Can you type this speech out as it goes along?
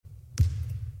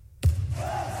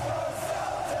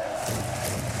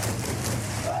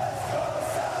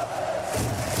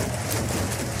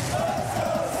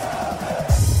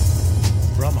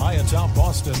atop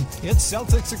Boston, it's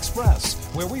Celtics Express,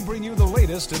 where we bring you the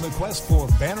latest in the quest for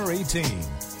Banner 18.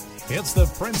 It's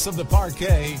the Prince of the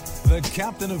Parquet, the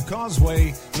Captain of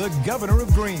Causeway, the Governor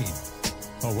of Green.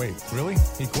 Oh, wait, really?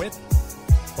 He quit?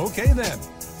 Okay, then.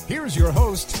 Here's your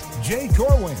host, Jay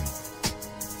Corwin.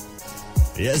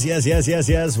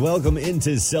 Yes. Welcome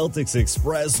into Celtics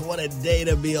Express. What a day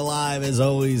to be alive. As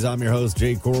always, I'm your host,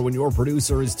 Jay Corwin. Your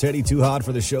producer is Teddy Too Hot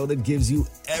for the show that gives you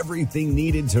everything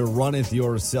needed to runneth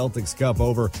your Celtics cup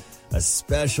over. A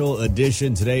special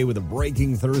edition today with a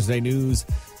breaking Thursday news.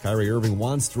 Kyrie Irving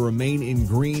wants to remain in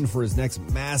green for his next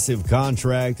massive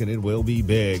contract, and it will be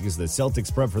big as the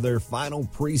Celtics prep for their final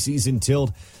preseason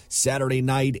tilt Saturday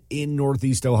night in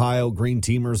Northeast Ohio. Green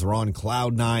teamers are on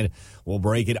cloud nine. We'll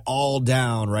break it all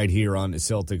down right here on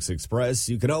Celtics Express.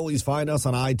 You can always find us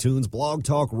on iTunes, Blog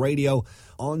Talk Radio,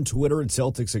 on Twitter at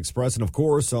Celtics Express, and of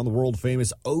course on the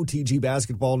world-famous OTG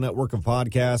Basketball network of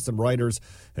podcasts and writers.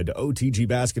 Head to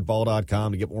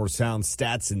otgbasketball.com to get more sound,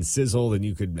 stats, and sizzle than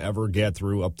you could ever get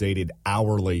through, updated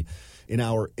hourly. In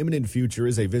our imminent future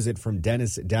is a visit from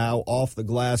Dennis Dow, Off the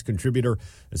Glass contributor,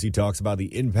 as he talks about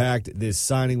the impact this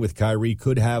signing with Kyrie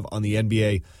could have on the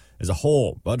NBA as a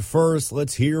whole. But first,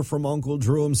 let's hear from Uncle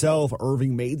Drew himself.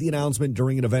 Irving made the announcement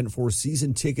during an event for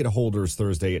season ticket holders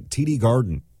Thursday at TD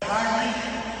Garden. Kyrie,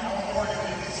 how important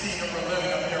is it to see you for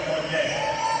living up here one day?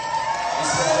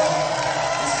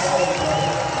 It's all about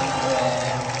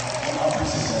and I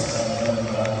appreciate that stuff, and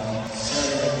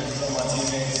sharing it with some of my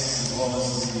teammates as well as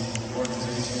the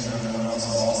organization and everyone else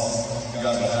in Boston. You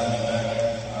guys are having me back.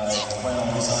 I plan on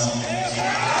resigning next year.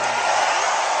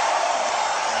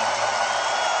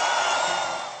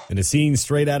 In a scene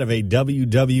straight out of a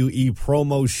WWE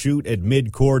promo shoot at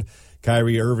midcourt,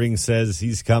 Kyrie Irving says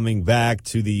he's coming back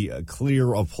to the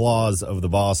clear applause of the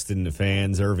Boston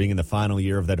fans. Irving in the final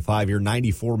year of that 5-year,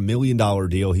 $94 million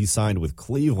deal he signed with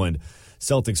Cleveland.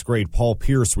 Celtics great Paul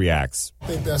Pierce reacts. I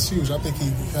think that's huge. I think he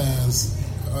has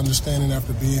understanding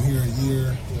after being here a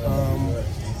year.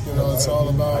 It's all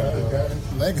about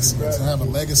legacy. To have a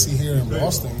legacy here in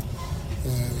Boston,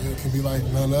 it can be like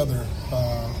none other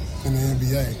in the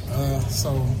NBA.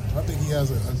 So I think he has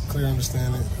a clear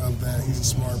understanding of that. He's a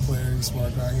smart player. He's a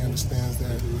smart guy. He understands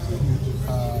that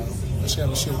the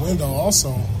championship window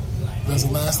also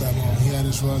doesn't last that long. He had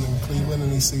his run in Cleveland,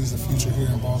 and he sees the future here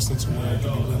in Boston to where it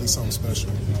can be really something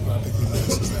special. I think he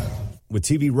notices that. With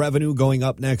TV revenue going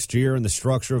up next year and the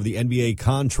structure of the NBA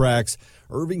contracts,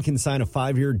 Irving can sign a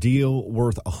 5-year deal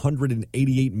worth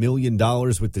 $188 million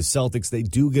with the Celtics. They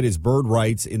do get his bird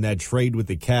rights in that trade with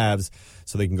the Cavs,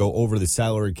 so they can go over the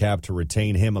salary cap to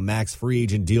retain him. A max free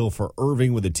agent deal for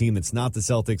Irving with a team that's not the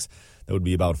Celtics. That would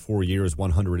be about 4 years,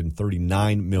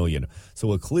 $139 million.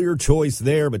 So a clear choice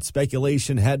there, but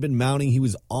speculation had been mounting. He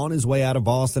was on his way out of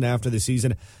Boston after the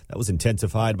season. That was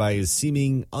intensified by his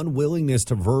seeming unwillingness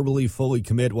to verbally fully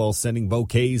commit while sending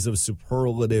bouquets of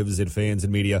superlatives at fans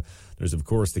and media. There's, of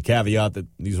course, the caveat that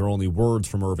these are only words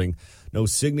from Irving. No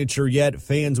signature yet.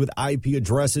 Fans with IP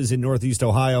addresses in Northeast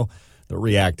Ohio, they're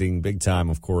reacting big time,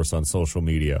 of course, on social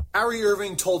media. Kyrie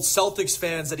Irving told Celtics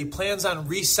fans that he plans on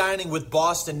re-signing with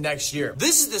Boston next year.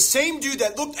 This is the same dude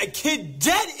that looked a kid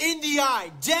dead in the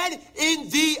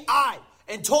eye,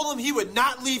 and told him he would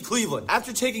not leave Cleveland.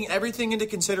 After taking everything into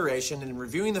consideration and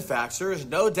reviewing the facts, there is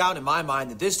no doubt in my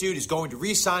mind that this dude is going to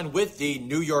re-sign with the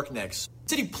New York Knicks.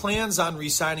 He said he plans on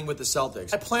re-signing with the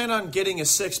Celtics. I plan on getting a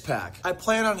six-pack. I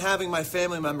plan on having my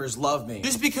family members love me.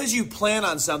 Just because you plan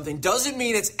on something doesn't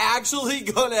mean it's actually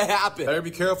gonna happen. Better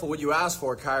be careful what you ask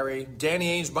for, Kyrie.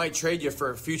 Danny Ainge might trade you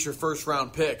for a future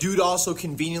first-round pick. Dude also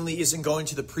conveniently isn't going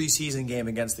to the preseason game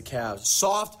against the Cavs.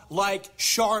 Soft like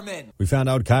Charmin. We found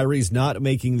out Kyrie's not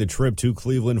making the trip to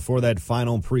Cleveland for that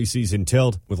final preseason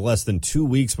tilt with less than 2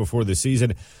 weeks before the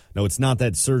season. No, it's not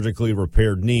that surgically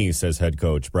repaired knee, says head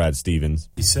coach Brad Stevens.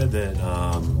 He said that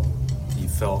he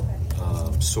felt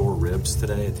sore ribs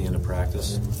today at the end of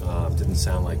practice. Didn't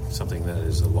sound like something that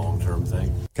is a long-term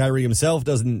thing. Kyrie himself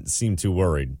doesn't seem too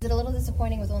worried. Is it a little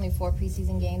disappointing with only 4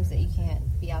 preseason games that you can't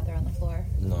be out there on the floor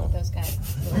with those guys?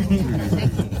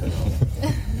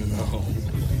 No.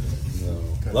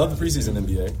 Love the preseason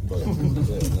NBA, but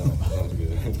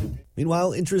no, good.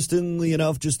 Meanwhile, interestingly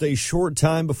enough, just a short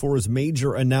time before his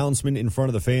major announcement in front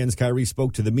of the fans, Kyrie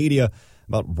spoke to the media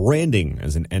about branding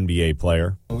as an NBA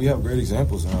player. We have great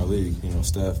examples in our league.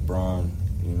 Steph, Bron.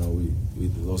 We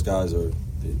those guys are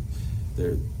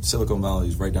they're Silicon Valley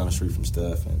is right down the street from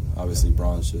Steph, and obviously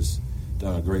Bron's just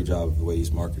done a great job of the way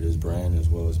he's marketed his brand as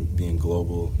well as being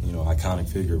global, iconic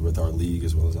figure with our league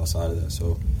as well as outside of that.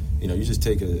 So, you just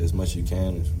take it as much as you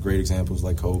can. Great examples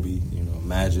like Kobe,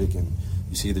 Magic, and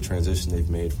you see the transition they've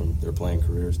made from their playing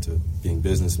careers to being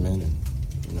businessmen, and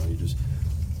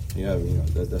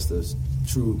that's the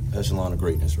true echelon of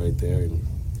greatness right there. And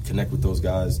connect with those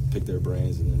guys, pick their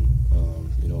brains, and then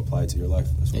apply it to your life.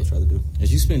 That's what I try to do.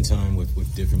 As you spend time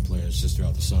with different players just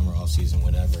throughout the summer, off season,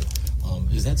 whatever,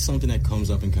 is that something that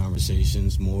comes up in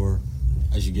conversations more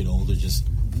as you get older? Just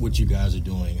what you guys are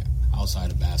doing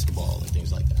outside of basketball and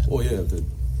things like that. Well, yeah,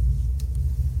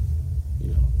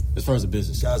 as far as the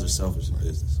business, guys are selfish in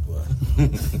business. Well,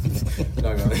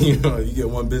 you get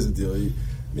one business deal.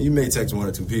 You may text one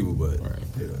or two people, but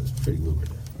it's pretty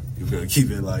lucrative. You're gonna keep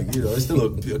it it's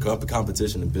still a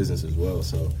competition in business as well.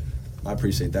 So I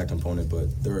appreciate that component, but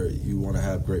you want to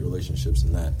have great relationships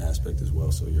in that aspect as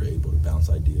well. So you're able to bounce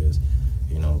ideas,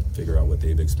 figure out what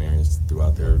they've experienced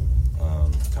throughout their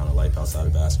kind of life outside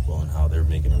of basketball and how they're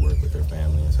making it work with their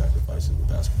family and sacrifices with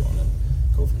basketball, and then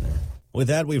go from there. With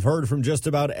that, we've heard from just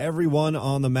about everyone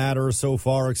on the matter so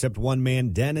far except one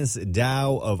man, Dennis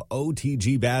Dow of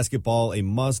OTG Basketball, a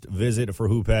must-visit for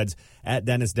hoopheads at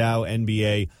Dennis Dow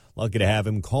NBA. Lucky to have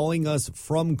him calling us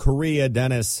from Korea.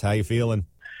 Dennis, how you feeling?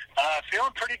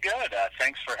 Feeling pretty good.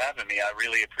 Thanks for having me. I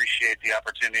really appreciate the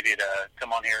opportunity to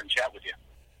come on here and chat with you.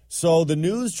 So the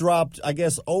news dropped, I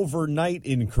guess, overnight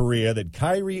in Korea that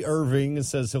Kyrie Irving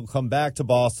says he'll come back to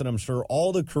Boston. I'm sure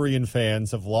all the Korean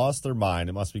fans have lost their mind.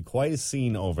 It must be quite a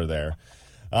scene over there.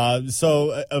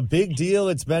 So a big deal.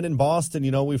 It's been in Boston.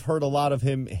 We've heard a lot of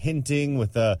him hinting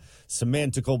with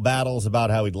semantical battles about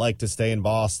how he'd like to stay in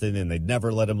Boston and they'd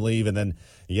never let him leave. And then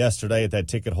yesterday at that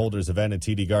ticket holders event at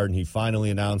TD Garden, he finally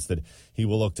announced that he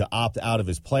will look to opt out of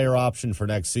his player option for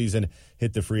next season,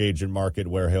 hit the free agent market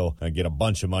where he'll get a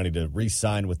bunch of money to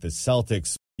re-sign with the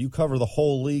Celtics. You cover the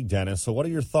whole league, Dennis. So what are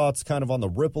your thoughts kind of on the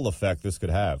ripple effect this could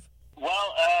have? Well,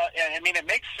 it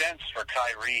makes sense for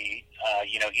Kyrie.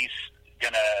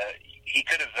 He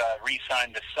could have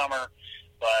re-signed this summer,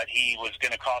 but he was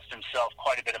going to cost himself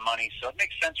quite a bit of money, so it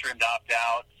makes sense for him to opt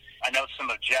out. I know some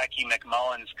of Jackie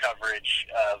McMullen's coverage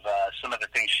of some of the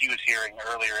things she was hearing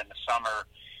earlier in the summer.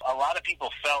 A lot of people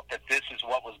felt that this is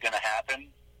what was going to happen.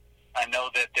 I know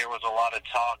that there was a lot of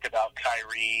talk about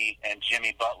Kyrie and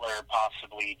Jimmy Butler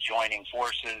possibly joining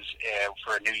forces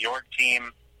for a New York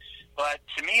team. But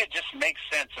to me, it just makes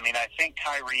sense. I think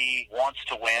Kyrie wants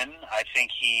to win. I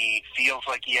think he feels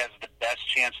like he has the best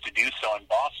chance to do so in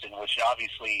Boston, which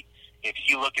obviously, if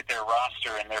you look at their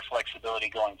roster and their flexibility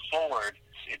going forward,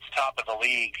 it's top of the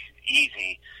league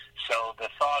easy. So the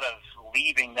thought of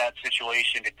leaving that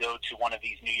situation to go to one of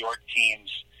these New York teams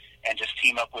and just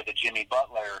team up with a Jimmy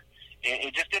Butler,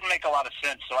 it just didn't make a lot of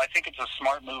sense. So I think it's a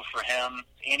smart move for him.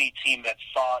 Any team that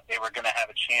thought they were going to have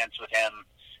a chance with him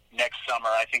next summer,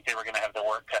 I think they were going to have the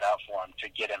work cut out for him to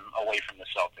get him away from the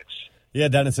Celtics. Yeah,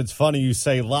 Dennis, it's funny you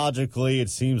say logically it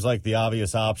seems like the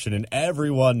obvious option, and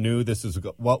everyone knew this is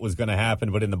what was going to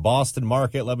happen. But in the Boston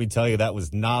market, let me tell you, that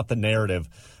was not the narrative.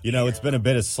 It's been a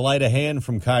bit of sleight of hand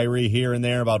from Kyrie here and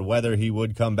there about whether he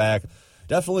would come back.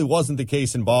 Definitely wasn't the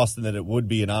case in Boston that it would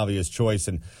be an obvious choice.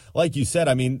 And like you said,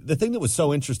 the thing that was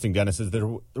so interesting, Dennis, is there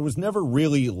was never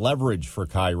really leverage for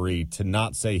Kyrie to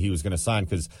not say he was going to sign,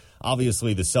 because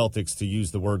obviously the Celtics, to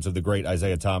use the words of the great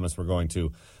Isaiah Thomas, were going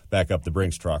to back up the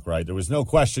Brinks truck, right? There was no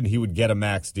question he would get a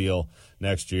max deal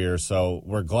next year. So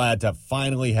we're glad to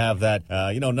finally have that,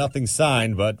 nothing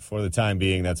signed, but for the time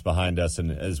being, that's behind us.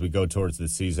 And as we go towards the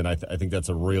season, I think that's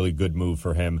a really good move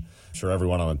for him. I'm sure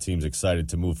everyone on the team's excited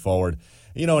to move forward.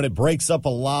 And it breaks up a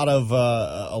lot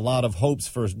of hopes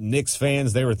for Knicks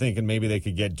fans. They were thinking maybe they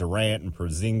could get Durant and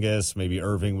Porzingis. Maybe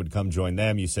Irving would come join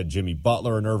them. You said Jimmy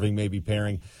Butler and Irving may be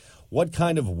pairing. What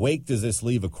kind of wake does this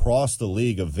leave across the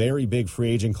league? A very big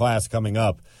free agent class coming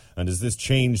up. And does this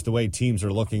change the way teams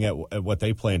are looking at what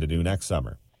they plan to do next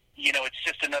summer? It's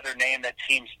just another name that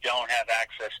teams don't have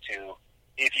access to.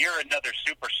 If you're another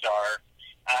superstar,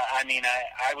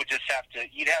 I would just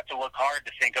you'd have to look hard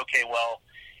to think, okay, well,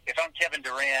 if I'm Kevin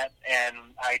Durant and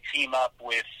I team up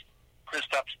with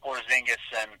Kristaps Porzingis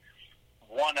and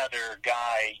one other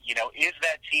guy, is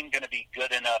that team going to be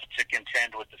good enough to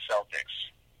contend with the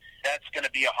Celtics? That's going to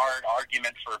be a hard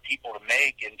argument for people to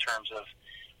make in terms of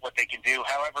what they can do.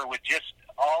 However, with just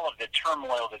all of the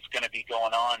turmoil that's going to be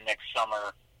going on next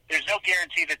summer, there's no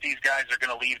guarantee that these guys are going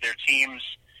to leave their teams.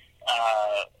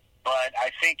 But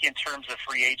I think in terms of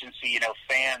free agency,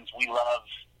 fans, we love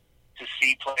to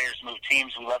see players move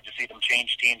teams. We love to see them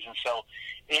change teams. And so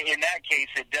in that case,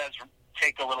 it does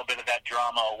take a little bit of that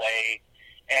drama away.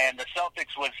 And the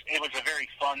Celtics it was a very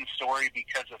fun story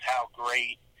because of how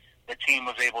great the team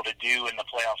was able to do in the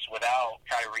playoffs without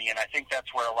Kyrie. And I think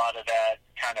that's where a lot of that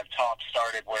kind of talk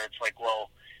started, where it's like, well,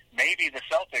 maybe the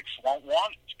Celtics won't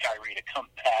want Kyrie to come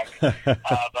back.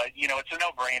 But, you know, it's a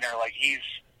no-brainer. Like,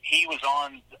 he was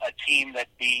on a team that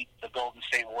beat the Golden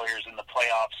State Warriors in the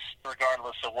playoffs,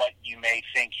 regardless of what you may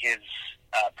think his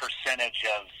percentage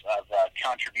of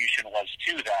contribution was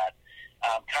to that.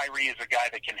 Kyrie is a guy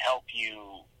that can help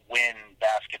you win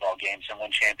basketball games and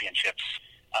win championships.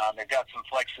 They've got some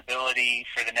flexibility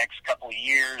for the next couple of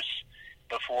years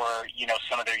before, you know,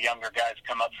 some of their younger guys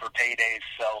come up for paydays.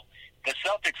 So the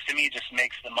Celtics, to me, just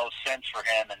makes the most sense for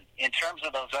him. And in terms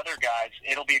of those other guys,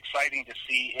 it'll be exciting to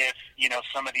see if, you know,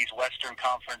 some of these Western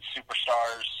Conference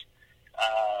superstars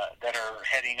that are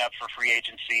heading up for free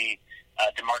agency,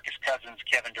 DeMarcus Cousins,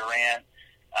 Kevin Durant,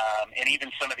 and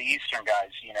even some of the Eastern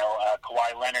guys, you know,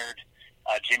 Kawhi Leonard,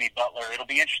 Jimmy Butler. It'll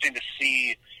be interesting to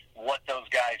see what those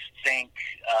guys think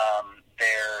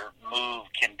their move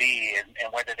can be,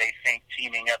 and whether they think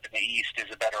teaming up in the East is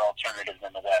a better alternative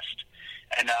than the West.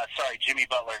 And sorry, Jimmy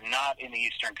Butler not in the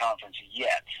Eastern Conference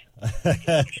yet, I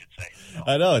guess we should say.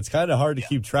 I know it's kind of hard to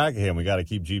keep track of him. We got to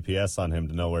keep GPS on him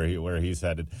to know where he's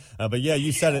headed. But yeah,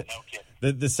 you said it. No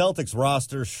kidding. The Celtics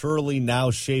roster surely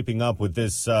now shaping up with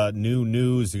this new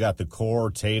news. You got the core: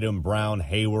 Tatum, Brown,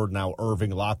 Hayward, now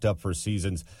Irving locked up for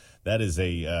seasons. That is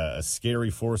a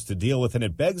scary force to deal with, and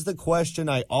it begs the question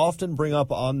I often bring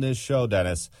up on this show,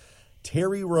 Dennis.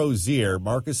 Terry Rozier,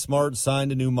 Marcus Smart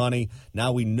signed a new money.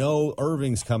 Now we know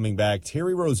Irving's coming back.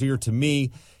 Terry Rozier, to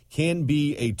me, can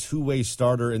be a two-way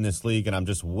starter in this league, and I'm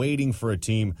just waiting for a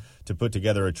team to put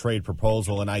together a trade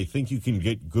proposal, and I think you can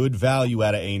get good value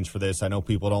out of Ainge for this. I know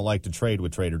people don't like to trade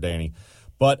with Trader Danny,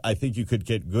 but I think you could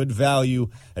get good value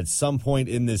at some point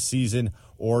in this season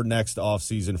or next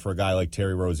offseason for a guy like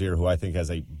Terry Rozier, who I think has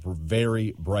a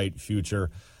very bright future.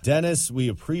 Dennis, we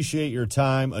appreciate your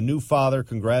time. A new father,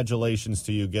 congratulations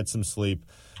to you. Get some sleep.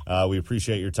 We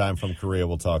appreciate your time from Korea.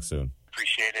 We'll talk soon.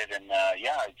 Appreciate it, and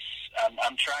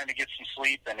I'm trying to get some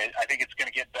sleep, and I think it's going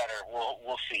to get better.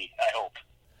 We'll see. I hope.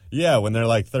 Yeah, when they're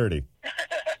like 30.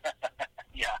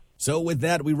 Yeah. So with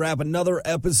that, we wrap another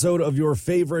episode of your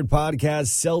favorite podcast,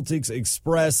 Celtics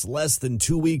Express. Less than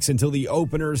 2 weeks until the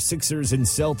opener, Sixers and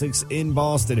Celtics in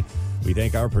Boston. We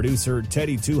thank our producer,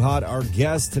 Teddy Too Hot, our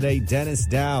guest today, Dennis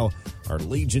Dow, our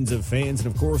legions of fans,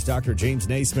 and of course, Dr. James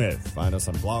Naismith. Find us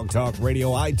on Blog Talk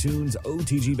Radio, iTunes,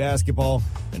 OTG Basketball,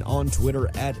 and on Twitter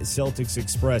at Celtics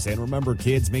Express. And remember,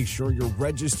 kids, make sure you're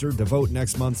registered to vote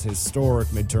next month's historic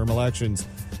midterm elections.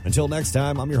 Until next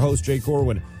time, I'm your host, Jay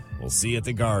Corwin. We'll see you at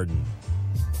the Garden.